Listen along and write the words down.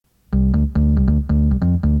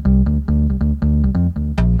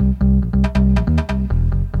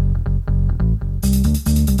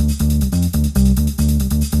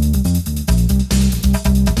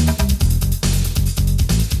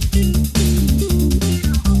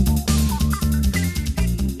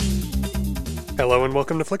and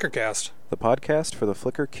welcome to flickrcast, the podcast for the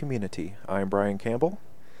Flickr community. I'm Brian Campbell.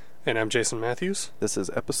 And I'm Jason Matthews. This is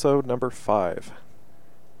episode number 5.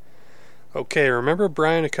 Okay, remember,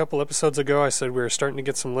 Brian, a couple episodes ago I said we were starting to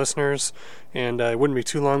get some listeners, and it wouldn't be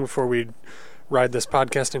too long before we'd ride this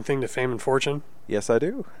podcasting thing to fame and fortune? Yes, I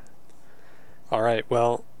do. All right,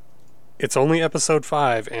 well, it's only episode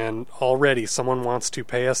 5, and already someone wants to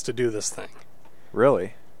pay us to do this thing.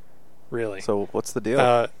 Really? Really. So what's the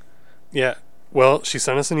deal? Yeah. Well, she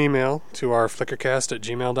sent us an email to our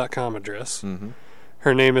flickrcast@gmail.com address. Mm-hmm.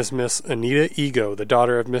 Her name is Miss Anita Ego, the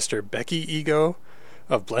daughter of Mr. Becky Ego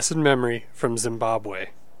of blessed memory from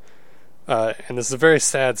Zimbabwe. And this is a very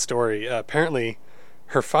sad story. Apparently,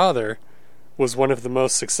 her father was one of the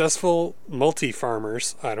most successful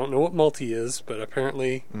multi-farmers. I don't know what multi is, but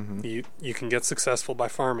apparently you can get successful by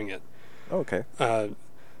farming it. Okay.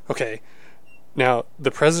 Okay. Now, the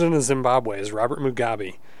president of Zimbabwe is Robert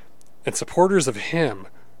Mugabe, and supporters of him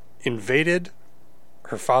invaded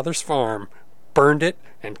her father's farm, burned it,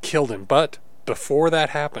 and killed him. But before that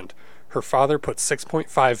happened, her father put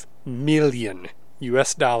 $6.5 million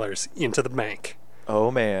into the bank. Oh,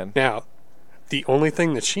 man. Now, the only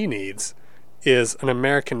thing that she needs is an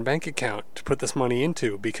American bank account to put this money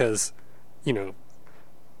into because,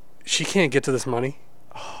 she can't get to this money.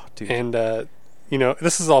 Oh, dude. And,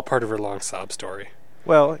 this is all part of her long sob story.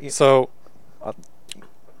 Well, so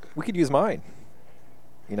we could use mine.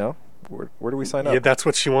 Where do we sign up? Yeah, that's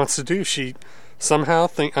what she wants to do. She somehow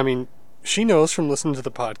she knows from listening to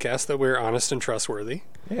the podcast that we're honest and trustworthy.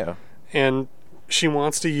 Yeah. And she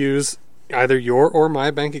wants to use either your or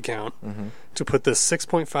my bank account to put this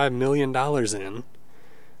 $6.5 million in.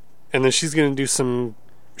 And then she's going to do some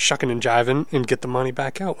shucking and jiving and get the money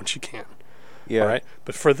back out when she can. Yeah. All right?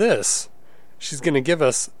 But for this, she's going to give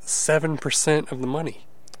us 7% of the money.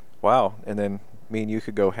 Wow. And then me and you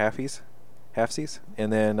could go halfsies.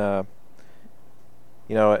 And then,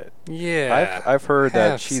 yeah, I've heard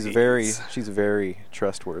that she's halfsies. very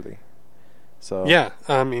trustworthy. So yeah,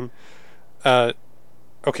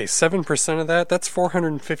 okay, 7% of that's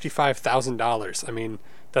 $455,000. I mean,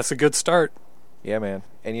 that's a good start. Yeah, man.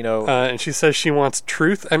 And and she says she wants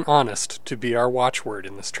truth and honest to be our watchword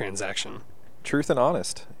in this transaction. Truth and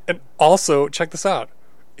honest. And also, check this out.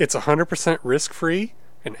 It's 100% risk-free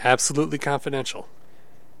and absolutely confidential.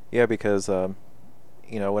 Yeah, because,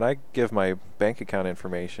 when I give my bank account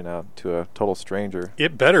information out to a total stranger...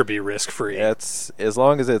 It better be risk-free. As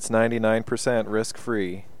long as it's 99%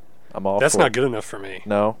 risk-free, I'm all That's for not it. good enough for me.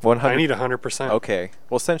 No? 100 I need 100%. Okay.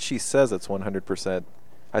 Well, since she says it's 100%,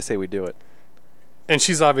 I say we do it. And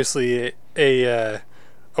she's obviously a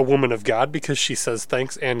woman of God because she says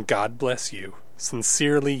thanks and God bless you.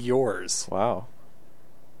 Sincerely yours. Wow.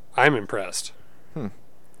 I'm impressed.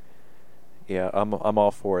 Yeah, I'm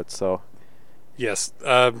all for it. So yes,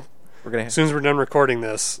 we're gonna. As soon as we're done recording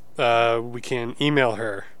this, we can email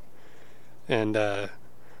her. And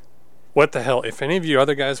what the hell? If any of you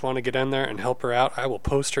other guys want to get in there and help her out, I will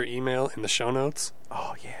post her email in the show notes.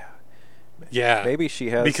 Oh yeah, yeah. Maybe she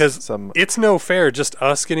has because some. It's no fair just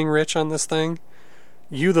us getting rich on this thing.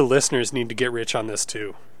 You, the listeners, need to get rich on this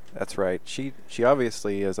too. That's right. She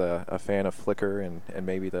obviously is a fan of Flickr and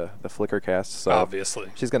maybe the flickrcast. So obviously.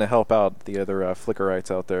 She's going to help out the other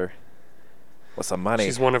Flickrites out there with some money.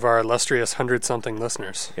 She's one of our illustrious 100-something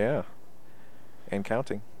listeners. Yeah. And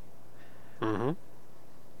counting. Mm-hmm.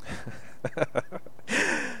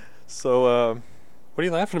 So, what are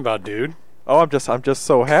you laughing about, dude? Oh, I'm just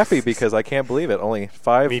so happy because I can't believe it. Only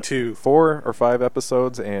 5, Me too. 4 or 5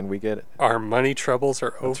 episodes, and we get it. Our money troubles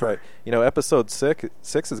are over. That's right. Episode 6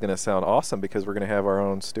 is going to sound awesome because we're going to have our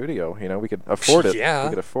own studio. We could afford it. Yeah. We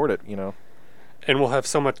could afford it. And we'll have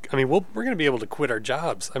so much. I mean, we're going to be able to quit our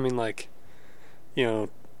jobs. I mean,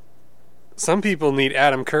 some people need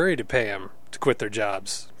Adam Curry to pay them to quit their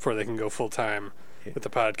jobs before they can go full time with the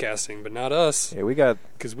podcasting, but not us. Yeah,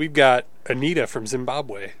 because we've got Anita from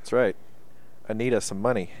Zimbabwe. That's right. Anita some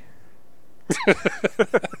money.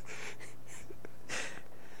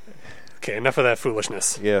 Okay, enough of that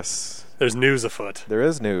foolishness. Yes. There's news afoot. There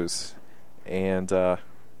is news. And, So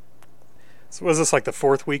was this like the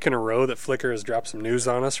 4th week in a row that Flickr has dropped some news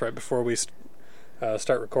on us right before we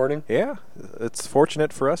start recording? Yeah. It's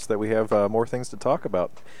fortunate for us that we have more things to talk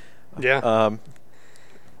about. Yeah.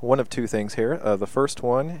 One of 2 things here. The first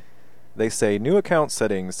one, they say new account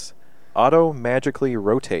settings auto magically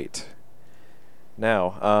rotate.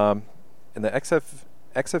 Now, in the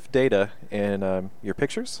XF data in your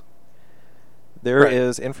pictures, there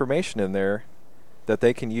is information in there that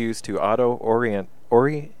they can use to auto orient.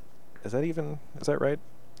 Is that right?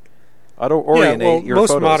 auto-orientate your most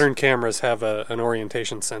photos. modern cameras have an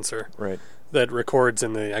orientation sensor Right. that records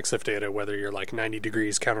in the EXIF data whether you're like 90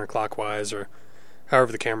 degrees counterclockwise or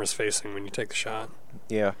however the camera's facing when you take the shot.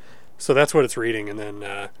 Yeah. So that's what it's reading, and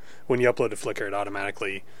then when you upload to Flickr, it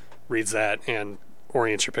automatically reads that and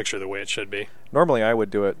orients your picture the way it should be. Normally I would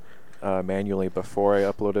do it manually before I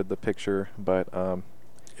uploaded the picture, but...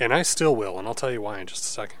 and I still will, and I'll tell you why in just a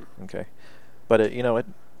second. Okay. But, it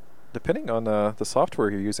depending on the software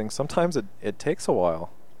you're using, sometimes it takes a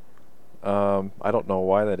while. I don't know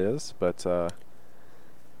why that is, but, I'm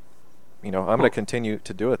going to continue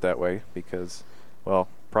to do it that way because, well,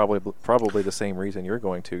 probably the same reason you're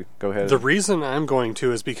going to. Go ahead. The reason I'm going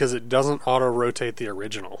to is because it doesn't auto-rotate the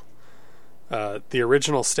original. The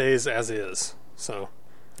original stays as is, so...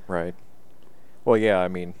 Right. Well, yeah, I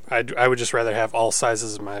mean... I would just rather have all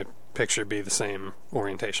sizes of my picture be the same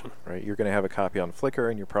orientation. Right. You're going to have a copy on Flickr,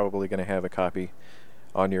 and you're probably going to have a copy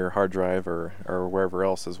on your hard drive or wherever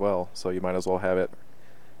else as well. So you might as well have it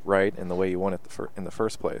right in the way you want it in the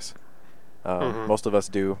first place. Most of us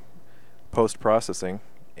do post-processing,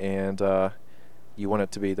 and you want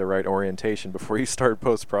it to be the right orientation before you start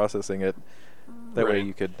post-processing it. That way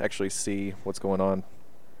you could actually see what's going on.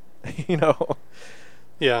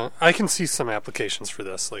 Yeah, I can see some applications for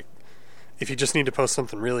this. Like, if you just need to post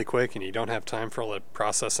something really quick and you don't have time for all the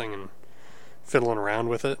processing and fiddling around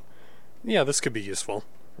with it, yeah, this could be useful.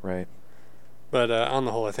 Right. But on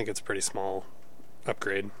the whole, I think it's a pretty small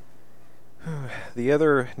upgrade. The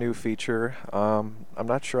other new feature, I'm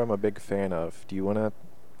not sure I'm a big fan of. Do you want to...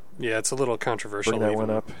 Yeah, it's a little controversial. Bring that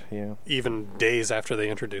one up, yeah. Even days after they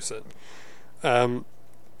introduce it. It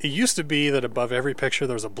used to be that above every picture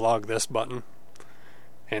there was a blog this button,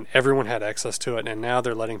 and everyone had access to it, and now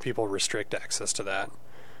they're letting people restrict access to that.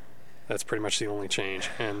 That's pretty much the only change.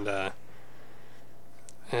 And I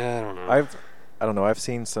don't know. I don't know. I've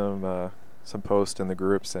seen some posts in the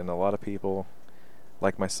groups, and a lot of people,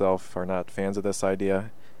 like myself, are not fans of this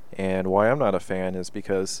idea. And why I'm not a fan is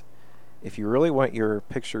because if you really want your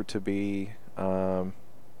picture to be,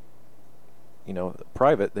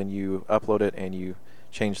 private, then you upload it and you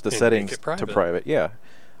change the settings to private. Yeah.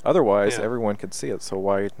 Otherwise, everyone could see it. So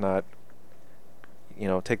why not,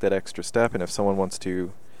 take that extra step? And if someone wants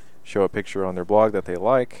to show a picture on their blog that they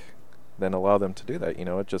like, then allow them to do that.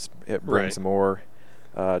 It brings more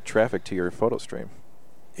traffic to your photo stream.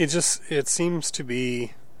 It seems to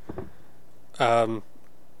be,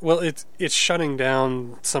 it's shutting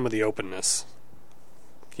down some of the openness.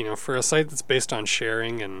 For a site that's based on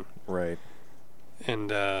sharing and right,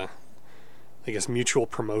 and I guess mutual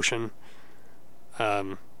promotion.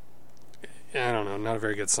 I don't know, not a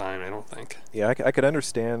very good sign, I don't think. Yeah, I could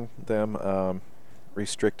understand them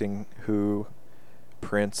restricting who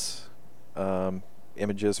prints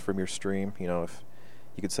images from your stream. If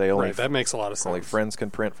you could say only that makes a lot of sense. Only friends can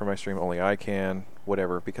print from my stream, only I can,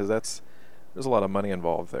 whatever, because there's a lot of money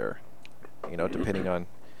involved there. Depending on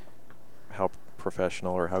how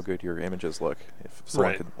professional or how good your images look. If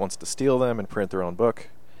someone wants to steal them and print their own book,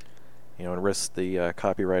 and risk the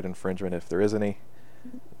copyright infringement if there is any.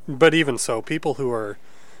 But even so, people who are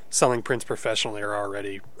selling prints professionally are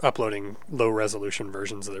already uploading low-resolution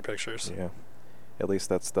versions of their pictures. Yeah. At least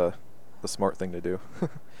that's the smart thing to do.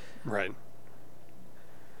 Right.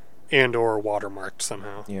 And or watermarked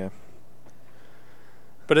somehow. Yeah.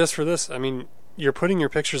 But as for this, I mean, you're putting your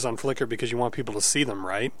pictures on Flickr because you want people to see them,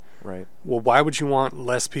 right? Right. Well, why would you want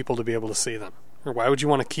less people to be able to see them? Or why would you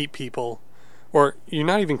want to keep people... Or you're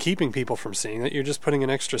not even keeping people from seeing it. You're just putting an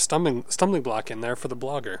extra stumbling block in there for the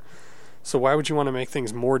blogger. So why would you want to make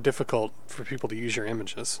things more difficult for people to use your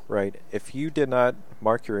images? Right. If you did not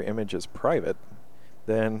mark your image as private,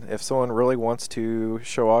 then if someone really wants to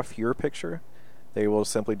show off your picture, they will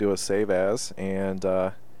simply do a save as and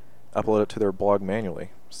upload it to their blog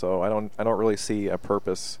manually. So I don't really see a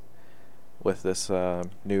purpose with this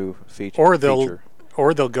new feature.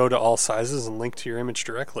 Or they'll go to all sizes and link to your image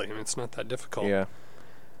directly. I mean, it's not that difficult. Yeah.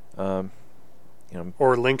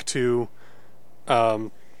 Or link to the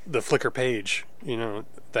Flickr page,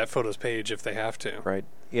 that photos page if they have to. Right.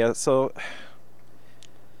 Yeah, so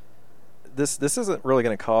this isn't really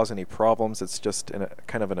going to cause any problems. It's just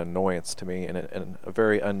kind of an annoyance to me and a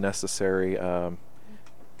very unnecessary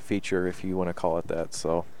feature, if you want to call it that.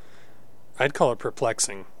 So I'd call it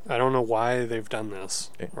perplexing. I don't know why they've done this.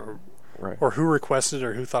 Or who requested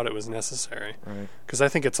or who thought it was necessary. Right. Because I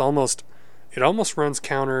think it almost runs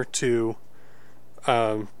counter to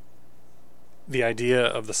the idea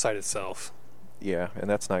of the site itself. Yeah, and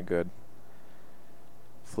that's not good.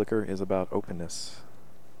 Flickr is about openness.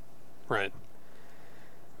 Right.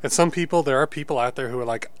 And there are people out there who are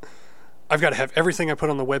like, I've got to have everything I put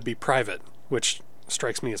on the web be private, which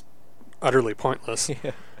strikes me as utterly pointless.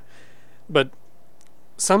 Yeah. But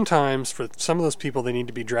sometimes, for some of those people, they need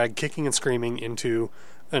to be dragged kicking and screaming into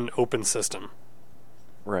an open system.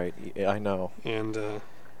 Right. Yeah, I know. And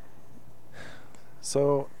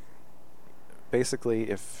so basically,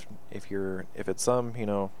 if it's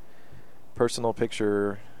some personal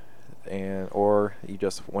picture, or you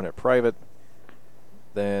just want it private,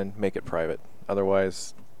 then make it private.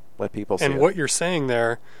 Otherwise, let people see it. And what you're saying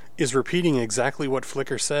there is repeating exactly what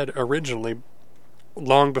Flickr said originally,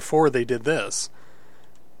 long before they did this.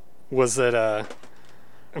 Was that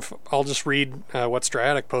I'll just read what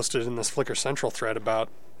Stratic posted in this Flickr Central thread about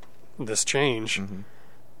this change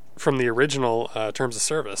from the original terms of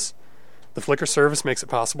service. The Flickr service makes it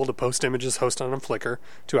possible to post images hosted on Flickr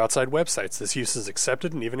to outside websites. This use is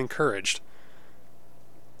accepted and even encouraged.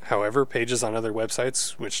 However, pages on other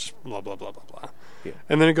websites, which blah, blah, blah, blah, blah. Yeah.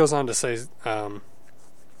 And then it goes on to say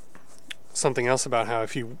something else about how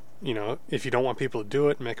if you don't want people to do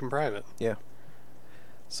it, make them private. Yeah.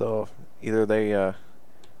 So either they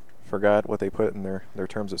forgot what they put in their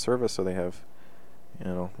terms of service, so they have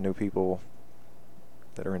new people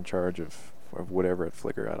that are in charge of whatever at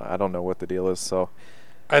Flickr. I don't know what the deal is. So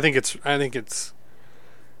I think it's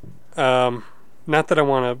not that I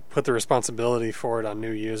want to put the responsibility for it on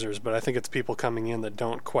new users, but I think it's people coming in that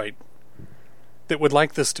that would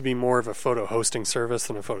like this to be more of a photo hosting service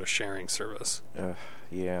than a photo sharing service.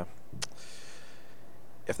 Yeah.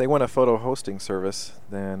 If they want a photo hosting service,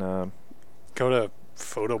 then go to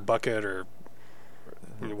Photo Bucket or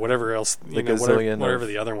whatever else, whatever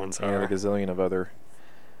the other ones are. Yeah, the gazillion of other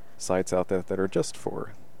sites out there that are just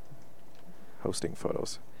for hosting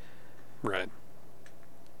photos. Right.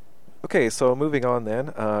 Okay, so moving on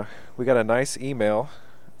then, we got a nice email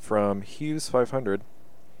from Hughes500,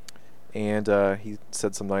 and he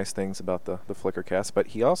said some nice things about the flickrcast, but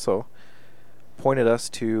he also pointed us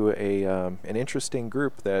to an interesting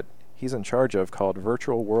group that he's in charge of called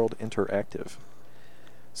Virtual World Interactive.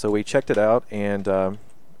 So we checked it out, and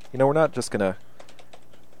we're not just going to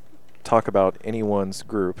talk about anyone's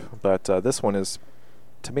group, but this one is,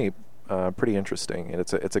 to me, pretty interesting, and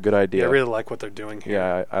it's a good idea. Yeah, I really like what they're doing here.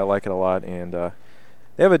 Yeah, I like it a lot, and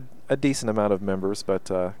they have a decent amount of members, but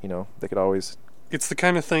they could always. It's the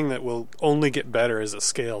kind of thing that will only get better as it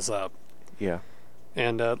scales up. Yeah.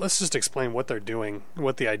 And let's just explain what they're doing,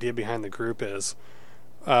 what the idea behind the group is.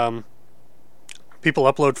 People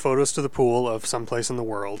upload photos to the pool of someplace in the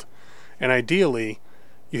world, and ideally,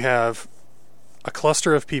 you have a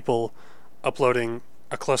cluster of people uploading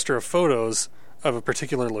a cluster of photos of a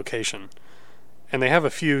particular location. And they have a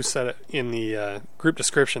few set in the group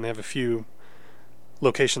description. They have a few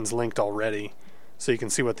locations linked already, so you can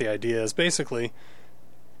see what the idea is. Basically,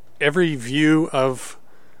 every view of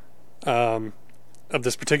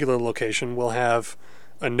this particular location will have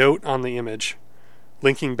a note on the image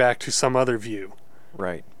linking back to some other view.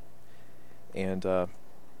 Right. And a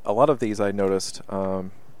lot of these I noticed,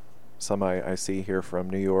 some I see here from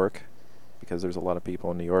New York, because there's a lot of people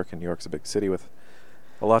in New York, and New York's a big city with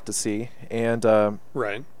a lot to see. And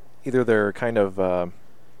right. Either they're kind of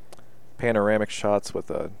panoramic shots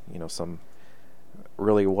with some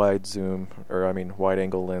really wide zoom, wide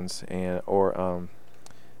angle lens, or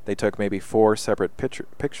they took maybe 4 separate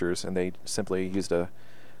pictures, and they simply used a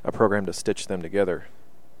program to stitch them together.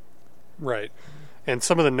 Right. And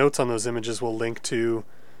some of the notes on those images will link to,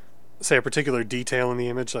 say, a particular detail in the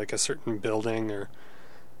image, like a certain building or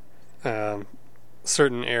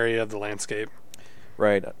certain area of the landscape.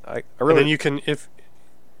 Right. I really. And then you can, if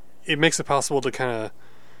it makes it possible to kind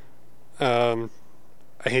of,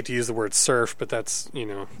 I hate to use the word surf, but that's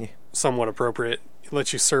somewhat appropriate. It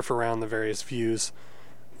lets you surf around the various views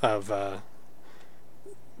of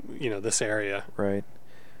this area. Right.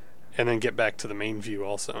 And then get back to the main view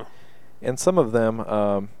also. And some of them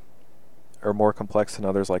are more complex than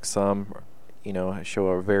others. Like some, show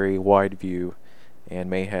a very wide view and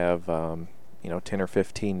may have 10 or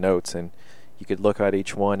 15 notes, and you could look at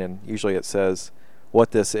each one, and usually it says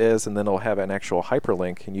what this is, and then it'll have an actual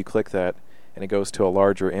hyperlink, and you click that, and it goes to a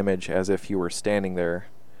larger image as if you were standing there,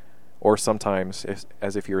 or sometimes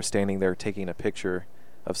as if you were standing there taking a picture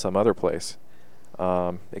of some other place.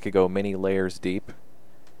 It could go many layers deep,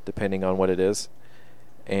 depending on what it is.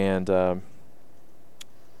 And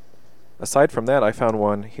aside from that, I found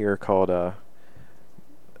one here called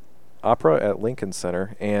Opera at Lincoln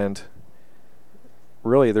Center, and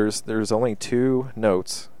really there's only 2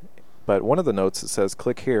 notes, but one of the notes, it says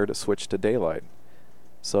click here to switch to daylight.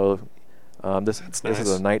 So this nice.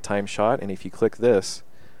 is a nighttime shot, and if you click this,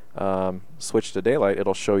 switch to daylight,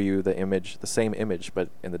 it'll show you the same image, but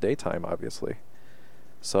in the daytime, obviously.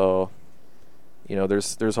 So,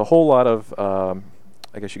 there's a whole lot of,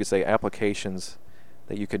 I guess you could say, applications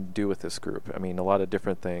that you can do with this group. I mean, a lot of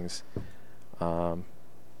different things. I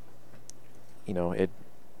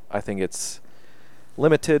think it's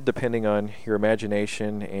limited depending on your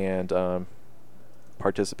imagination and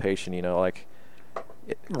participation.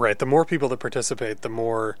 Right. The more people that participate, the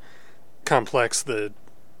more complex the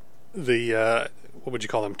what would you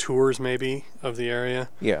call them, tours maybe of the area?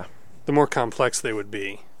 Yeah. The more complex they would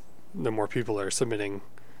be, the more people are submitting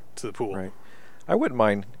to the pool. Right. I wouldn't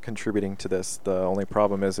mind contributing to this. The only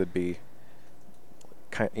problem is it'd be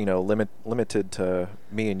limited to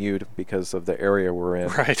me and you because of the area we're in.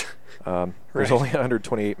 Right. There's only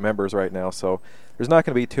 128 members right now, so there's not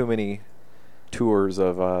going to be too many tours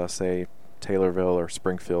of, say, Taylorville or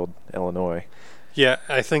Springfield, Illinois. Yeah,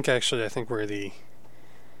 I think we're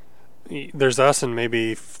there's us and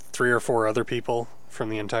maybe 3 or 4 other people from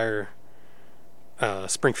the entire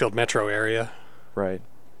Springfield metro area. Right.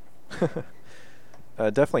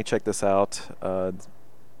 Definitely check this out.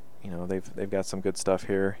 They've got some good stuff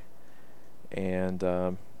here, and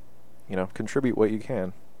contribute what you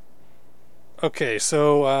can. Okay,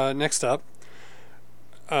 so next up,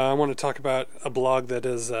 I want to talk about a blog that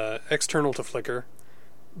is external to Flickr,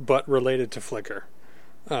 but related to Flickr.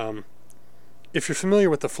 If you're familiar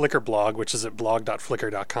with the Flickr blog, which is at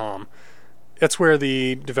blog.flickr.com, it's where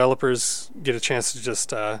the developers get a chance to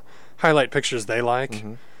just highlight pictures they like.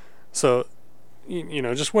 Mm-hmm. So,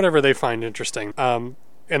 just whatever they find interesting. And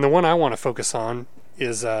the one I want to focus on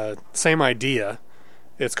is same idea.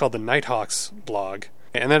 It's called the Nighthawks blog,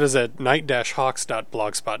 and that is at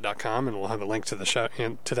night-hawks.blogspot.com, and we'll have a link to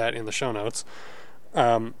that in the show notes.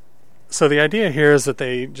 So the idea here is that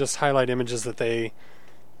they just highlight images that they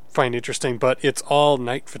find interesting, but it's all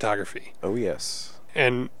night photography. Oh, yes.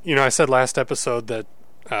 And, I said last episode that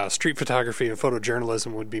street photography and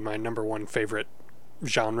photojournalism would be my number 1 favorite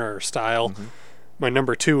genre or style. Mm-hmm. My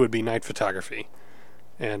number 2 would be night photography.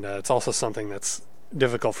 And it's also something that's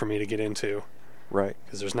difficult for me to get into. Right.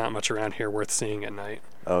 Because there's not much around here worth seeing at night.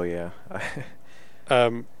 Oh, yeah.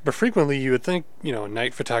 But frequently you would think,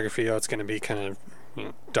 night photography, it's going to be kind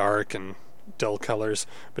of dark and dull colors.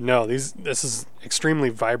 But no, this is extremely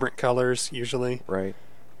vibrant colors, usually. Right.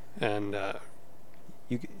 And I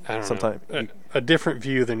don't sometimes know, a different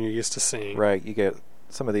view than you're used to seeing. Right. You get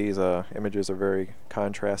some of these images are very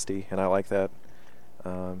contrasty, and I like that.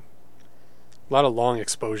 A lot of long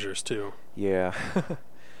exposures, too. Yeah.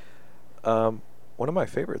 One of my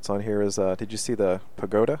favorites on here is, did you see the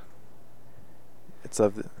pagoda?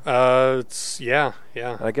 Yeah.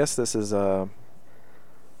 I guess this is in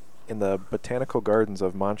the Botanical Gardens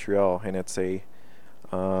of Montreal, and it's a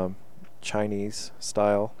Chinese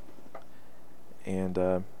style.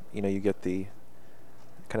 And, you get the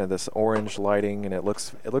kind of this orange lighting, and it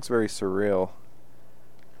looks very surreal.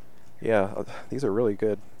 Yeah, these are really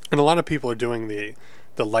good. And a lot of people are doing the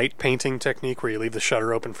light painting technique where you leave the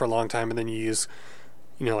shutter open for a long time and then you use,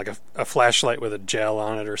 like a flashlight with a gel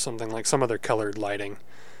on it or something, like some other colored lighting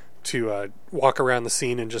to walk around the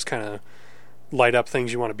scene and just kind of light up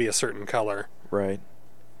things you want to be a certain color. Right.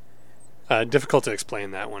 Difficult to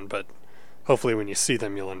explain that one, but hopefully when you see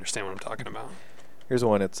them you'll understand what I'm talking about. Here's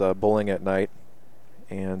one. It's bowling at night.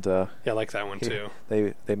 And yeah, I like that one too.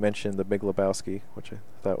 They mentioned the Big Lebowski, which I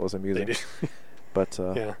thought was amusing. They did. But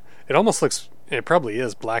yeah, it almost looks. It probably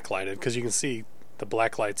is blacklighted because you can see the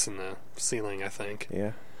black lights in the ceiling. I think.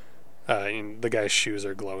 Yeah. And the guy's shoes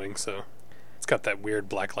are glowing, so it's got that weird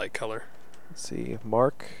blacklight color. Let's see,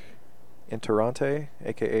 Mark Interrante,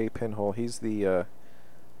 aka Pinhole. He's the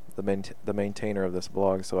maintainer of this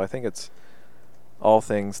blog, so I think it's all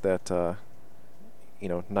things that.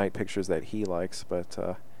 Night pictures that he likes,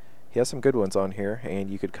 but he has some good ones on here, and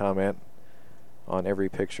you could comment on every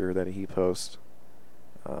picture that he posts.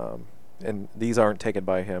 And these aren't taken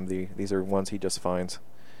by him. These are ones he just finds.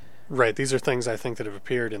 Right. These are things I think that have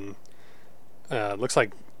appeared in. Looks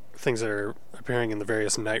like things that are appearing in the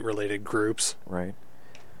various night-related groups. Right.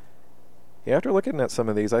 Yeah. After looking at some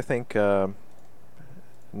of these, I think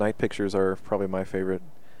night pictures are probably my favorite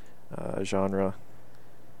genre.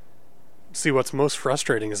 See, what's most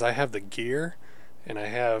frustrating is I have the gear and I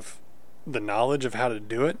have the knowledge of how to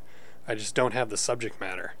do it. I just don't have the subject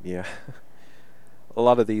matter. Yeah. A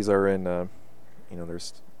lot of these are in,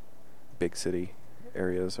 there's big city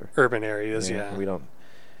areas. Or urban areas, yeah. We don't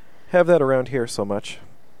have that around here so much.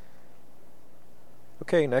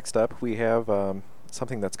 Okay, next up we have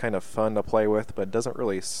something that's kind of fun to play with, but doesn't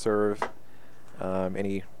really serve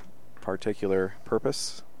any particular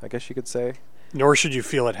purpose, I guess you could say. Nor should you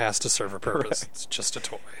feel it has to serve a purpose. Right. It's just a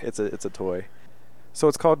toy. It's a toy. So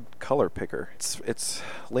it's called Color Picker. It's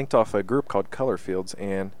linked off a group called Color Fields,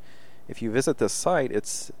 and if you visit this site,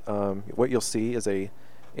 it's what you'll see is a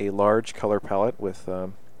large color palette with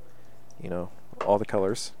all the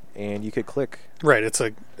colors, and you could click. Right, it's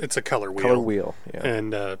a color wheel. Color wheel, yeah.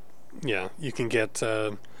 And you can get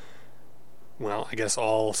I guess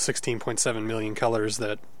all 16.7 million colors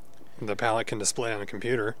that the palette can display on a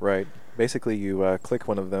computer. Right. Basically, you click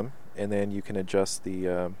one of them, and then you can adjust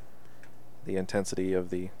the intensity of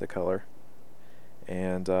the color.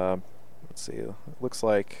 And let's see, it looks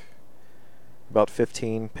like about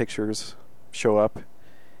 15 pictures show up,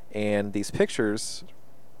 and these pictures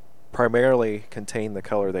primarily contain the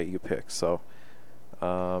color that you pick. So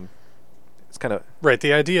it's kind of... Right,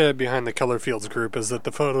 the idea behind the Color Fields group is that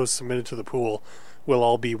the photos submitted to the pool will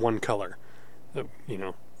all be one color,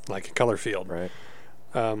 like a color field. Right.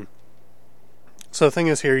 So the thing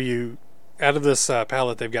is here, out of this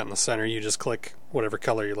palette they've got in the center, you just click whatever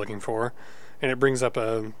color you're looking for, and it brings up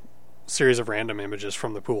a series of random images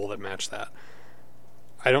from the pool that match that.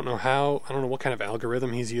 I don't know what kind of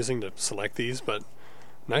algorithm he's using to select these, but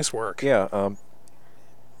nice work. Yeah.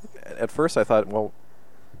 At first I thought, well,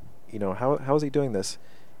 how is he doing this?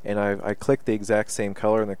 And I clicked the exact same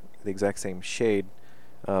color and the exact same shade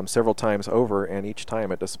several times over, and each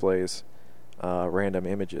time it displays random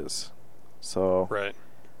images. So right.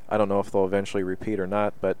 I don't know if they'll eventually repeat or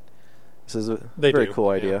not, but this is a They very do, cool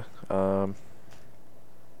idea. yeah.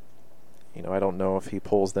 I don't know if he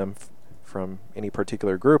pulls them from any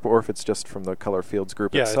particular group or if it's just from the Color Fields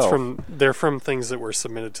group itself. Yeah, they're from things that were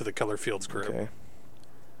submitted to the Color Fields group. Okay.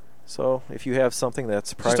 So if you have something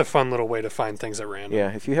that's... just a fun little way to find things at random.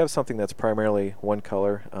 Yeah, if you have something that's primarily one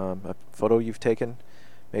color, a photo you've taken,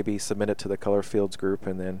 maybe submit it to the Color Fields group,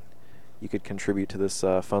 and then you could contribute to this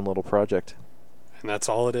fun little project. And that's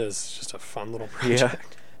all it is. It's just a fun little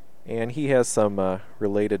project. Yeah. And he has some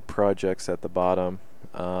related projects at the bottom.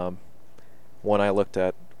 One I looked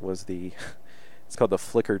at was it's called the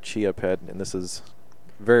Flickr Chia Pet, and this is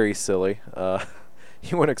very silly.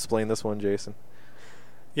 You want to explain this one, Jason?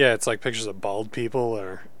 Yeah, it's like pictures of bald people,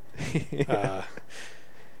 or I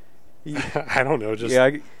don't know,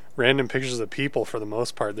 just random pictures of people for the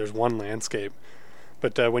most part. There's one landscape,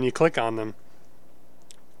 but when you click on them,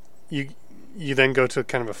 you then go to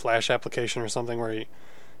kind of a Flash application or something where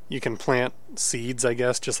you can plant seeds, I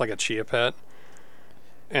guess, just like a chia pet.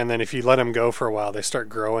 And then if you let them go for a while, they start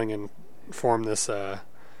growing and form this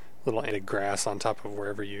little antic grass on top of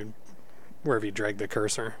wherever you drag the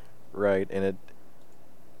cursor. Right, and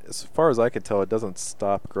as far as I could tell, it doesn't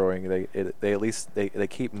stop growing. They at least they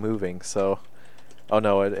keep moving. So, oh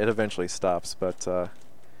no, it eventually stops. But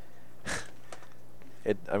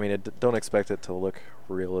don't expect it to look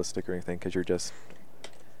realistic or anything, because you're just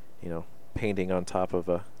painting on top of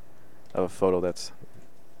a photo that's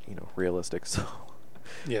realistic. So.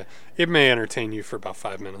 Yeah, it may entertain you for about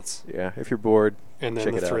 5 minutes. Yeah, if you're bored, and then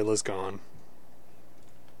check the it thrill out. is gone.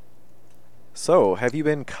 So, have you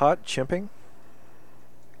been caught chimping?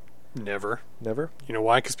 Never. Never? You know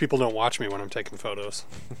why? Because people don't watch me when I'm taking photos.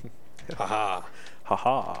 Haha.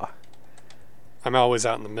 Haha. I'm always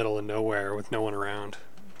out in the middle of nowhere with no one around.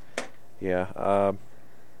 Yeah,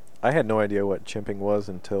 I had no idea what chimping was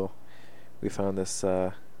until we found this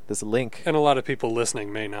link. And a lot of people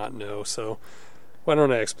listening may not know, so why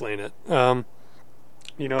don't I explain it?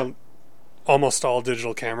 Almost all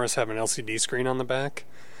digital cameras have an LCD screen on the back,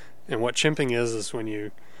 and what chimping is when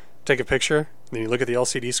you take a picture, then you look at the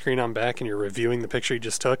LCD screen on back and you're reviewing the picture you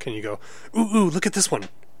just took, and you go, ooh, look at this one.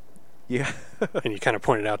 Yeah. And you kind of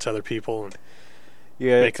point it out to other people and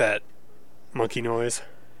make that monkey noise.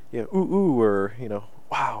 Yeah, ooh, or,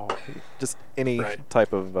 wow. Just any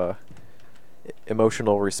type of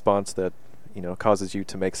emotional response that, causes you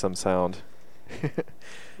to make some sound.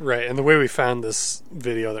 Right, and the way we found this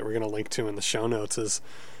video that we're going to link to in the show notes is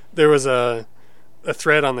there was a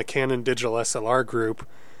thread on the Canon Digital SLR group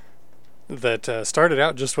that started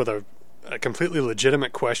out just with a completely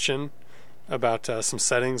legitimate question about some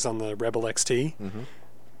settings on the Rebel XT,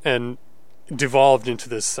 and devolved into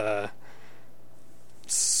this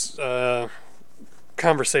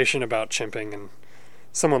conversation about chimping, and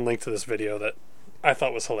someone linked to this video that I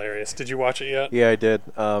thought was hilarious. Did you watch it yet? Yeah, I did.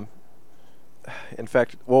 In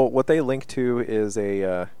fact, what they link to is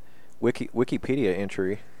a Wikipedia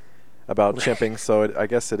entry about chimping, so I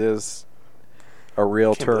guess it is a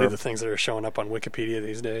real term. Believe the things that are showing up on Wikipedia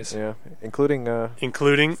these days. Yeah, including us.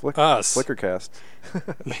 Flickrcast.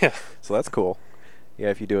 Yeah. So that's cool. Yeah,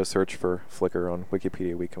 if you do a search for Flickr on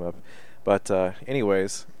Wikipedia, we come up. But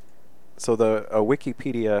anyways, So a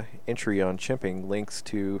Wikipedia entry on chimping links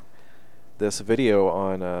to this video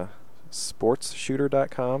on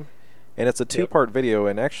sportsshooter.com, and it's a two-part video,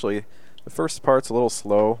 and actually the first part's a little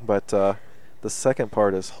slow, but the second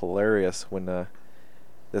part is hilarious when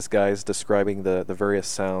this guy's describing the various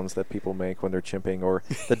sounds that people make when they're chimping, or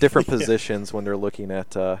the different positions when they're looking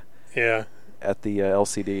at the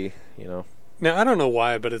LCD, you know. Now, I don't know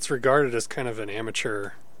why, but it's regarded as kind of an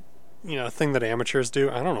amateur, thing that amateurs do.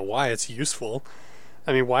 I don't know why it's useful.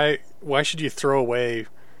 I mean, why should you throw away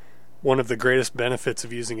one of the greatest benefits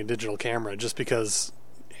of using a digital camera just because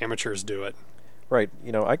amateurs do it? Right.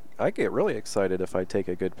 I get really excited if I take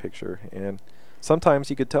a good picture, and sometimes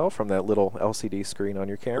you could tell from that little LCD screen on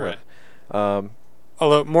your camera. Right.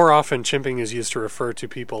 Although more often chimping is used to refer to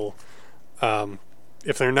people,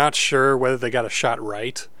 if they're not sure whether they got a shot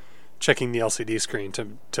right, checking the LCD screen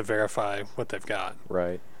to verify what they've got.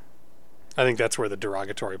 Right. I think that's where the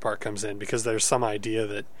derogatory part comes in, because there's some idea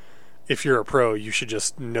that if you're a pro, you should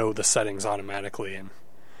just know the settings automatically. And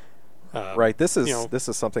right. This is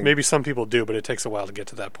something. Maybe some people do, but it takes a while to get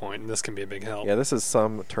to that point, and this can be a big help. Yeah, this is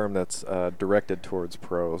some term that's directed towards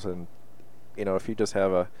pros, and if you just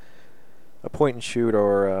have a point and shoot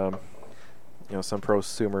or some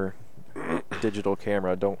prosumer digital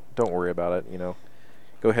camera, don't worry about it.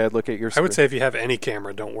 Go ahead, look at your screen. I would say if you have any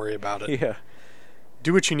camera, don't worry about it. Yeah.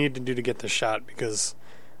 Do what you need to do to get the shot, because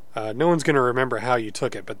no one's going to remember how you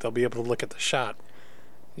took it, but they'll be able to look at the shot,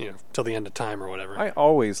 till the end of time or whatever. I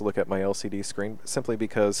always look at my LCD screen simply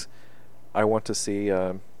because I want to see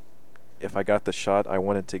if I got the shot I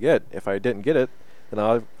wanted to get. If I didn't get it,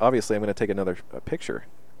 then obviously I'm going to take another picture.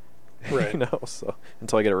 Right. So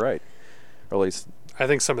until I get it right. Or at least I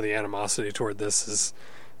think some of the animosity toward this is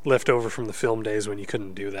left over from the film days when you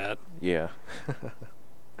couldn't do that. Yeah.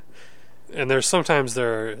 And there's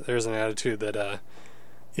an attitude that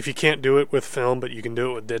if you can't do it with film but you can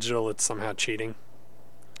do it with digital, it's somehow cheating.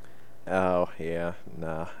 Oh yeah,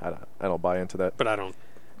 nah, I don't buy into that. But I don't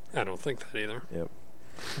think that either. Yep.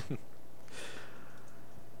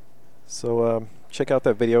 So check out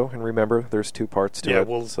that video, and remember, there's two parts to it.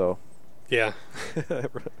 Yeah.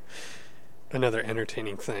 Another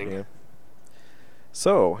entertaining thing. Yeah.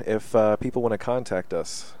 So if people want to contact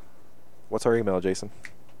us, what's our email, Jason?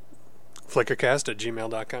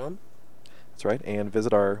 flickrcast@gmail.com. That's right, and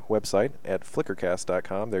visit our website at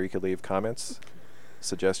flickrcast.com. There you can leave comments,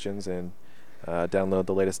 suggestions, and download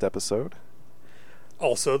the latest episode.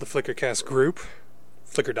 Also, the Flickrcast group,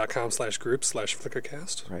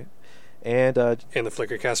 flickr.com/group/flickrcast. Right. And the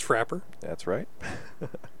Flickrcast Frapper. That's right.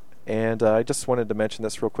 And I just wanted to mention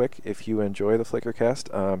this real quick. If you enjoy the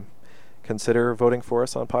Flickrcast, consider voting for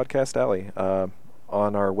us on Podcast Alley.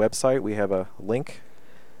 On our website, we have a link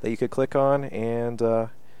that you could click on, and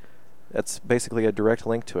that's basically a direct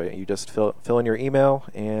link to it. You just fill in your email,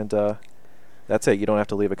 and that's it. You don't have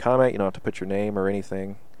to leave a comment. You don't have to put your name or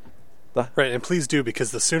anything. Right, and please do,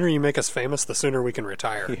 because the sooner you make us famous, the sooner we can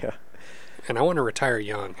retire. Yeah. And I want to retire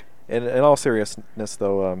young. And in all seriousness,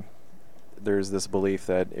 though, there's this belief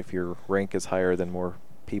that if your rank is higher, then more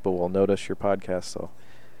people will notice your podcast. So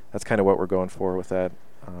that's kind of what we're going for with that.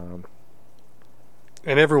 And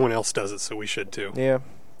everyone else does it, so we should too. Yeah,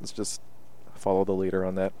 let's just follow the leader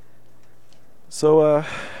on that. So,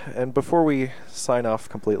 and before we sign off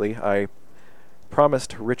completely, I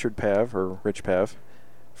promised Rich Pav,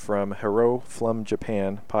 from Hero Flum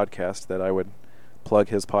Japan podcast that I would plug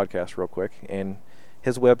his podcast real quick. And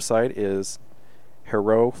his website is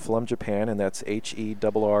Hero Flum Japan, and that's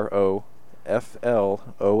HERROFLOM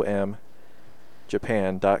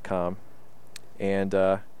Japan.com. And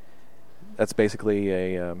that's basically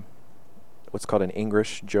a what's called an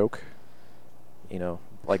English joke,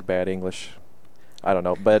 like bad English. I don't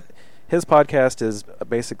know, but his podcast is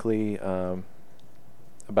basically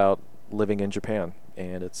about living in Japan,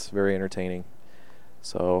 and it's very entertaining.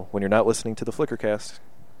 So when you're not listening to the Flickrcast,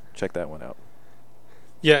 check that one out.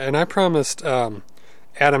 Yeah, and I promised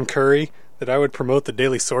Adam Curry that I would promote the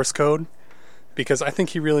Daily Source Code, because I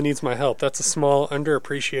think he really needs my help. That's a small,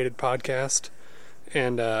 underappreciated podcast,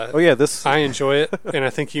 and I enjoy it, and I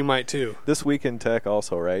think you might too. This Week in Tech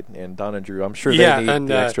also, right? And Don and Drew, I'm sure they need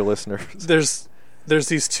the extra listeners. There's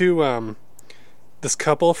these two, this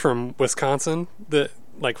couple from Wisconsin that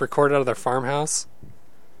record out of their farmhouse.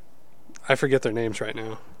 I forget their names right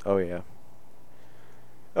now. Oh yeah.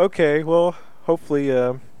 Okay, well, hopefully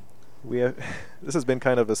this has been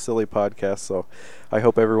kind of a silly podcast, so I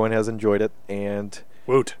hope everyone has enjoyed it, and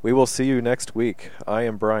Woot. We will see you next week. I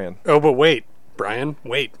am Brian. Oh, but wait, Brian,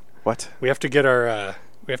 wait. What? We have to get our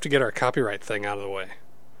copyright thing out of the way.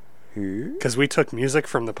 Who? Because we took music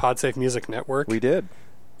from the PodSafe Music Network. We did.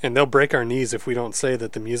 And they'll break our knees if we don't say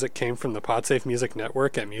that the music came from the PodSafe Music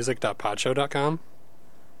Network at music.podshow.com.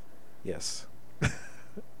 Yes.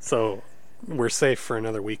 So we're safe for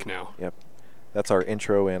another week now. Yep. That's our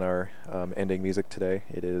intro and our ending music today.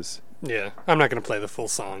 It is... Yeah, I'm not going to play the full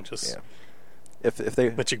song, just Yeah. If they...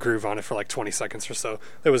 let you groove on it for like 20 seconds or so.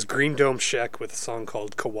 That was Green Dome Sheck with a song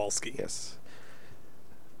called Kowalski. Yes.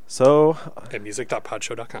 So... At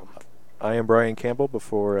music.podshow.com. I am Brian Campbell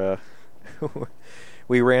before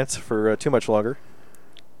we rant for too much longer.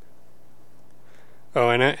 Oh,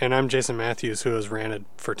 and I'm Jason Matthews, who has ranted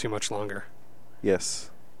for too much longer. Yes.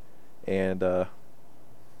 And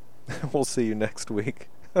we'll see you next week.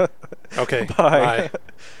 Okay. Bye. Bye.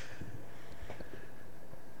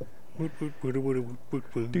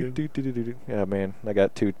 Yeah, man, I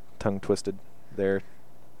got too tongue twisted there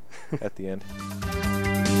at the end.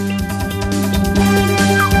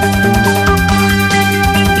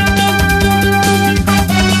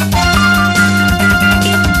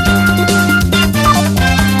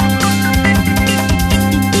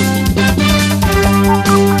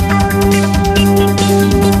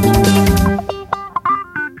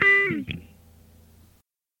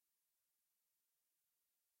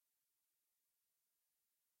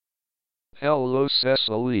 Hello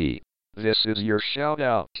Cecily. This is your shout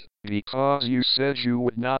out, because you said you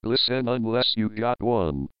would not listen unless you got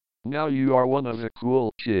one. Now you are one of the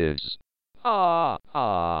cool kids.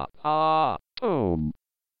 Boom.